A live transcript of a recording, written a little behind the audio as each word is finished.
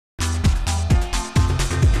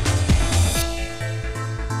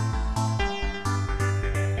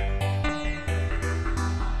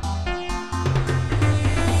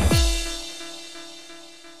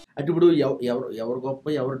అంటే ఇప్పుడు ఎవరు గొప్ప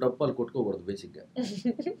ఎవరు డప్పు వాళ్ళు కొట్టుకోకూడదు బేసిక్గా.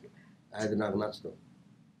 అది నాకు నచ్చదు.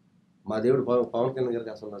 మా దేవుడు పవన్ కళ్యాణ్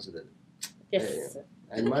గారికి అసలు నచ్చదు అది.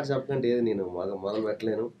 ఆయన మాట చెప్పకంటే ఏది నేను మొదలు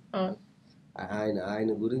పెట్టలేను. ఆయన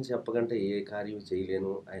గురించి చెప్పకంటే ఏ కార్యం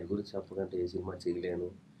చేయలేను. ఆయన గురించి చెప్పకంటే ఏ సినిమా చేయలేను.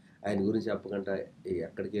 ఆయన గురించి చెప్పకంటే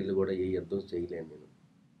ఎక్కడికి వెళ్ళి కూడా ఏ యుద్ధం చేయలేను నేను.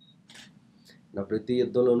 నా ప్రతి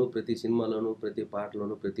యుద్ధంలోనూ, ప్రతి సినిమాలోనూ, ప్రతి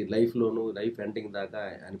పాటలోనూ, ప్రతి లైఫ్లోనూ, లైఫ్ ఎండింగ్ దాకా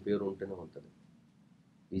ఆయన పేరు ఉంటూనే ఉంటుంది.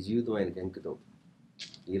 ఈ జీవితం ఆయనకి అంకితం.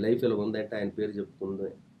 ఈ లైఫ్ ఇలా ఉందంటే ఆయన పేరు చెప్పుకుంది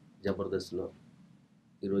జబర్దస్త్లో.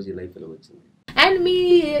 ఈరోజు ఈ లైఫ్ ఇలా వచ్చింది. అండ్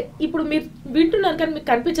ఇప్పుడు మీరు వింటున్నారు కానీ మీకు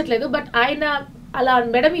కనిపించట్లేదు, బట్ ఆయన అలా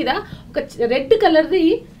మెడ మీద ఒక రెడ్ కలర్ది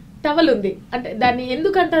టవల్ ఉంది. అంటే దాన్ని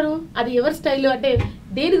ఎందుకు అంటారు? అది ఎవరి స్టైల్? అంటే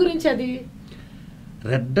దేని గురించి అది?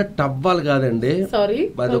 రెడ్ టవ్వాలు కాదండి, సారీ,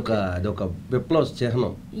 అదొక విప్లవ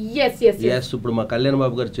చిహ్నం. ఇప్పుడు మా కళ్యాణ్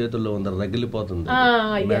బాబు గారి చేతుల్లో ఉంది, రగిలిపోతుంది,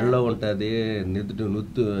 మెడలో ఉంటుంది,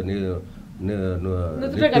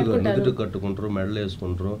 నుదుటి కట్టుకుంటారు, మెడలు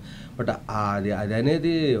వేసుకుంటారు. బట్ అది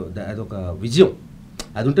అనేది అదొక విజయం.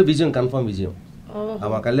 అది ఉంటే విజయం, కన్ఫర్మ్ విజయం.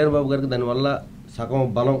 మా కళ్యాణ్ బాబు గారికి దానివల్ల సగం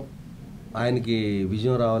బలం, ఆయనకి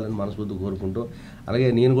విజయం రావాలని మనస్ఫూర్తి కోరుకుంటూ, అలాగే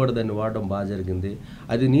నేను కూడా దాన్ని వాడడం బాగా జరిగింది.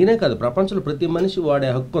 అది నేనే కాదు, ప్రపంచంలో ప్రతి మనిషి వాడే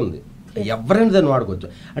హక్కు ఉంది. ఎవరైనా దాన్ని వాడుకోవచ్చు.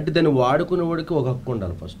 అంటే దాన్ని వాడుకునే వాడికి ఒక హక్కు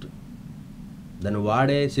ఉండాలి. ఫస్ట్ దాన్ని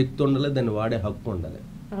వాడే శక్తి ఉండాలి, దాన్ని వాడే హక్కు ఉండాలి.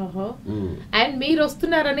 అండ్ మీరు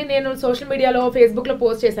వస్తున్నారని నేను సోషల్ మీడియాలో, ఫేస్బుక్ లో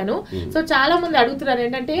పోస్ట్ చేశాను. సో చాలా మంది అడుగుతున్నారు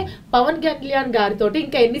ఏంటంటే పవన్ కళ్యాణ్ గారితో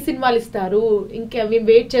ఇంకా ఎన్ని సినిమాలు ఇస్తారు, ఇంకా మేము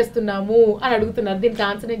వెయిట్ చేస్తున్నాము అని అడుగుతున్నారు. దీనికి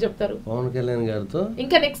ఆన్సర్ ఏం చెప్తారు? పవన్ కళ్యాణ్ గారితో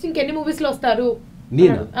ఇంకా నెక్స్ట్ ఇంకెన్ని మూవీస్ లో వస్తారు?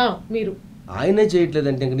 మీరు ఆయనే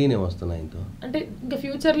చేయట్లేదంటే ఇంక నేనే వస్తున్నా ఆయనతో. అంటే ఇంకా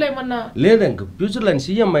ఫ్యూచర్ లో ఏమన్నా లేదా? ఇంకా ఫ్యూచర్ లో ఆయన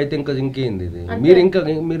సీఎం అయితే ఇంకేంది ఇది?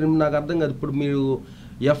 మీరు నాకు అర్థం కాదు. ఇప్పుడు మీరు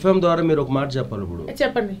FM ద్వారా మీరు ఒక మాట చెప్పాలి. ఇప్పుడు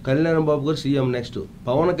చెప్పండి. కళ్యాణ్ బాబు గారు CM next,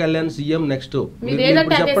 Pawan Kalyan CM next. మీరు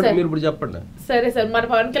ఇప్పుడు చెప్పండి. సరే సార్, మన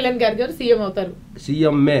పవన్ కళ్యాణ్ గారు సీఎం అవుతారు.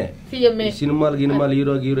 సీఎంఏ సినిమాలు గినిమాలు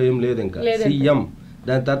హీరో ఏం లేదు, ఇంకా సీఎం.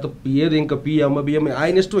 దాని తర్వాత ఏది ఇంకా పిఎం బిఎం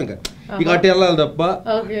ఆయన ఇష్టం. ఇంకా అటు వెళ్ళాలి తప్ప.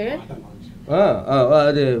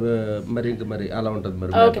 అదే మరి అలా ఉంటుంది.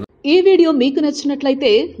 మరి ఈ వీడియో మీకు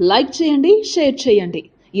నచ్చినట్లయితే లైక్ చేయండి, షేర్ చేయండి.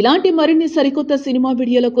 ఇలాంటి మరిన్ని సరికొత్త సినిమా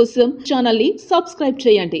వీడియోల కోసం ఛానల్ ని సబ్స్క్రైబ్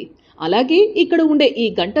చేయండి. అలాగే ఇక్కడ ఉండే ఈ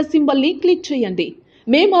గంట సింబల్ ని క్లిక్ చేయండి.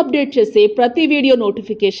 మేము అప్డేట్ చేసే ప్రతి వీడియో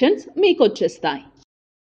నోటిఫికేషన్స్ మీకు వచ్చేస్తాయి.